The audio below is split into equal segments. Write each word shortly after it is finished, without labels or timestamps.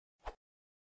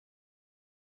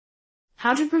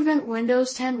How to prevent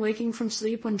Windows 10 waking from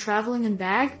sleep when traveling in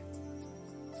bag?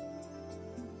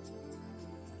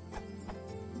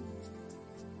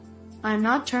 I am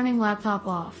not turning laptop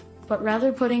off, but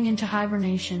rather putting into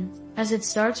hibernation, as it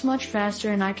starts much faster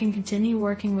and I can continue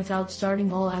working without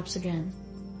starting all apps again.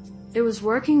 It was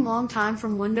working long time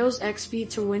from Windows XP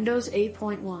to Windows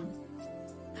 8.1.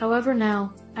 However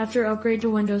now, after upgrade to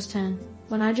Windows 10,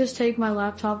 when I just take my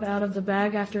laptop out of the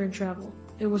bag after a travel,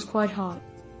 it was quite hot.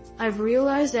 I've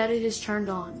realized that it is turned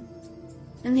on.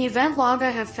 In the event log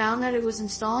I have found that it was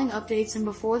installing updates, and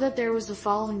before that there was the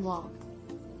following log.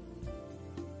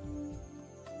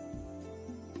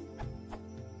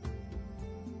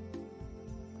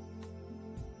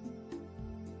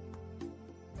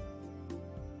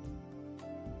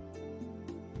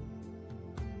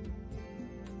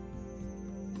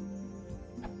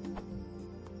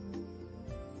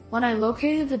 When I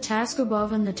located the task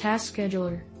above in the task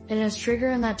scheduler, it has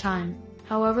trigger in that time,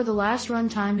 however the last run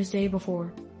time is day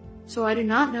before. So I do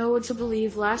not know what to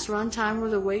believe, last run time or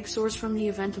the wake source from the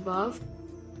event above.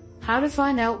 How to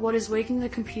find out what is waking the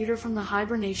computer from the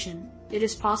hibernation, it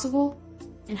is possible,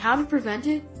 and how to prevent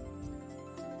it?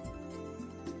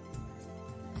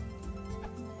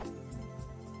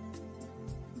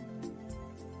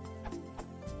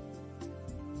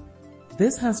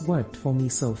 This has worked for me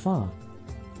so far.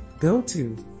 Go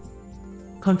to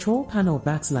Control Panel /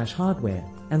 Hardware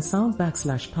and Sound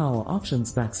 / Power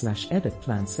Options / Edit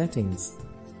Plan Settings.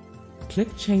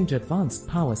 Click Change Advanced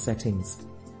Power Settings.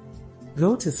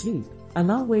 Go to Sleep,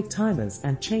 allow wake timers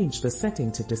and change the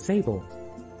setting to Disable.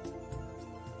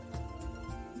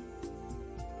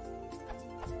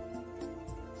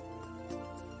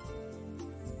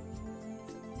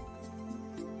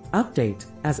 Update,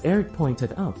 as Eric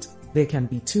pointed out, there can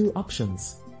be two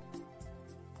options.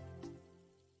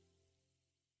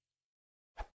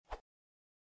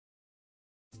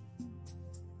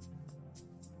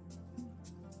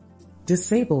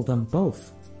 Disable them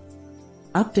both.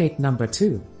 Update number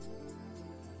 2.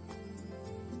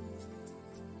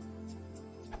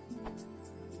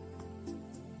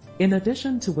 In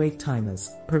addition to wake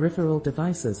timers, peripheral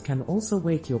devices can also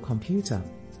wake your computer.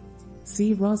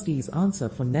 See Rosdy's answer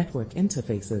for network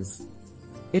interfaces.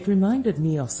 It reminded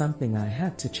me of something I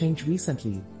had to change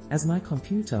recently, as my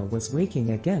computer was waking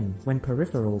again when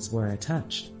peripherals were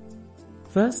attached.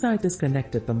 First I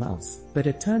disconnected the mouse, but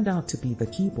it turned out to be the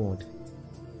keyboard.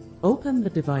 Open the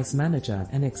device manager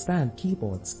and expand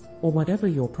keyboards, or whatever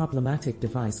your problematic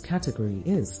device category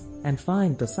is, and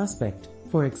find the suspect,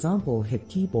 for example hit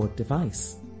keyboard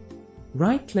device.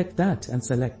 Right-click that and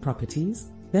select Properties,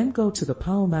 then go to the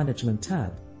Power Management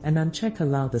tab, and uncheck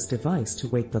Allow this device to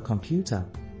wake the computer.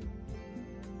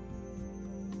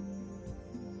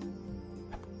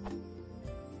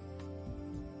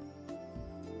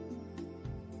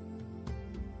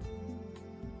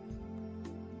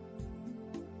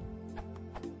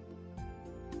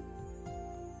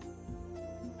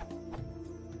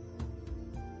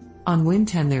 On Win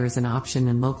 10 there is an option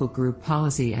in Local Group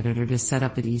Policy Editor to set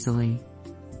up it easily.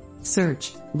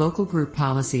 Search Local Group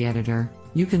Policy Editor.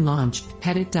 You can launch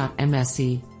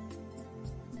Edit.msc.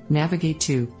 Navigate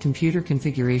to Computer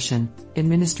Configuration,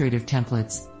 Administrative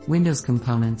Templates, Windows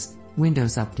Components,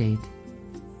 Windows Update.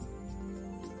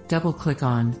 Double-click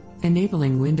on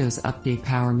Enabling Windows Update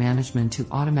Power Management to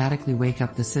automatically wake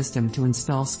up the system to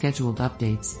install scheduled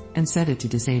updates, and set it to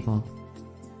Disabled.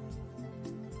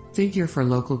 Figure for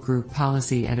Local Group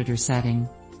Policy Editor setting.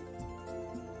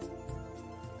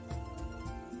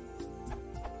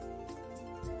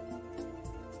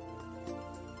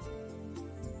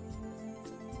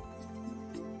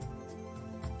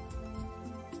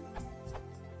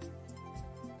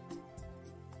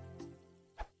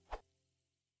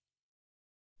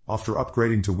 After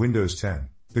upgrading to Windows 10,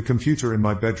 the computer in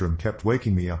my bedroom kept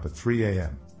waking me up at 3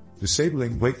 a.m.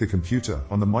 Disabling Wake the Computer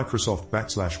on the Microsoft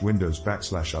 /Windows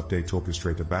 /Update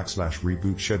Orchestrator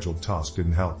 /Reboot scheduled task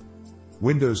didn't help.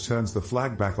 Windows turns the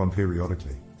flag back on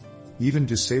periodically. Even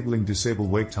disabling Disable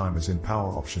Wake Timers in Power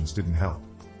Options didn't help.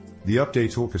 The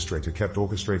Update Orchestrator kept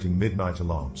orchestrating midnight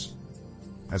alarms.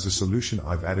 As a solution,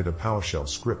 I've added a PowerShell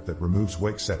script that removes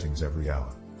wake settings every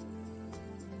hour.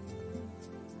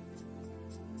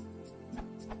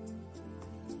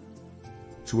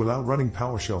 To allow running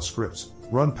PowerShell scripts,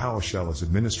 run PowerShell as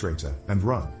administrator and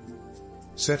run.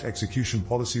 Set execution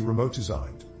policy remote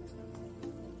designed.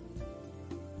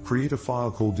 Create a file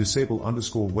called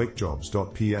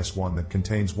disable_wakejobs.ps1 that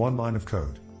contains one line of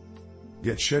code.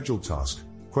 Get scheduled task,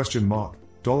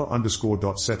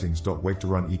 $_.settings.wake to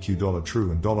run eq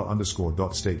 $true and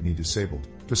 $_.state need disabled,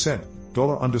 %,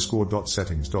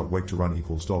 $_.settings.wake to run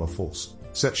equals $false.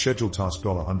 Set schedule task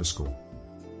 $_.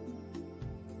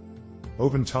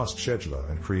 Open task scheduler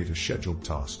and create a scheduled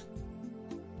task.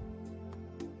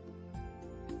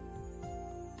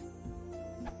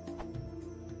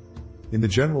 In the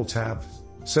General tab,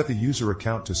 set the user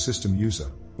account to system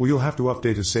user, or you'll have to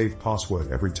update a saved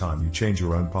password every time you change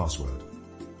your own password.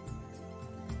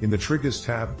 In the Triggers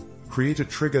tab, create a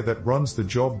trigger that runs the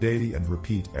job daily and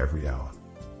repeat every hour.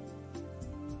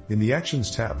 In the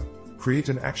Actions tab, create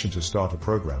an action to start a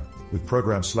program, with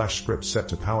program/script set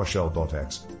to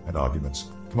PowerShell.x, and arguments,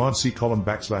 Command-C: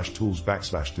 /tools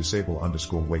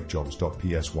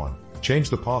 /disable_wakejobs.ps1. Change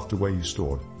the path to where you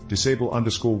stored,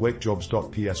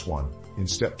 disable_wakejobs.ps1, in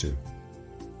step 2.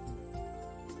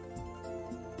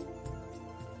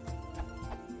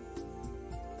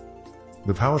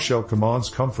 The PowerShell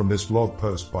commands come from this blog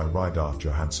post by Reidar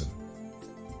Johansen.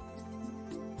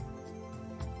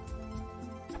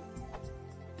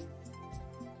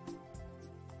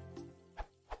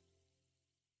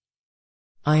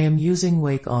 I am using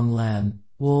Wake on LAN,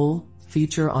 WOL,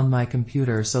 feature on my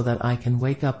computer so that I can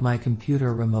wake up my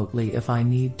computer remotely if I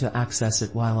need to access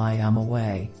it while I am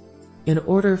away. In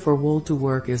order for WOL to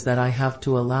work is that I have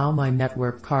to allow my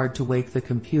network card to wake the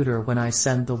computer when I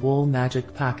send the WOL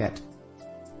magic packet.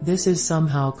 This is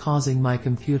somehow causing my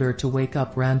computer to wake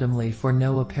up randomly for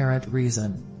no apparent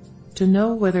reason. To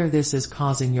know whether this is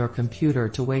causing your computer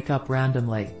to wake up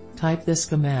randomly, type this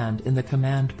command in the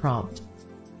command prompt.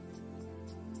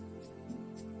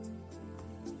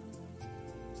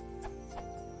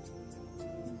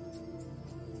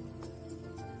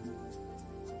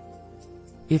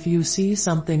 If you see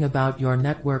something about your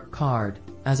network card,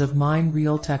 as of mine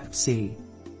Realtek,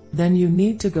 then you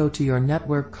need to go to your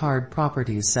network card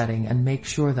properties setting and make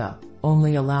sure the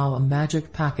only allow a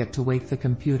magic packet to wake the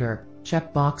computer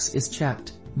checkbox is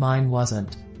checked. Mine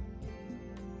wasn't.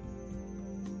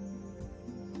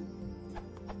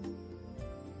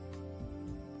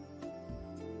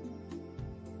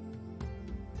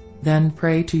 Then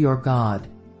pray to your God.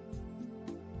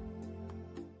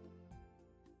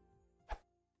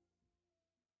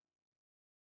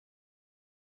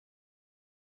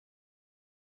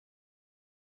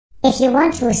 If you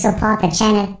want to support the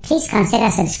channel, please consider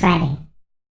subscribing.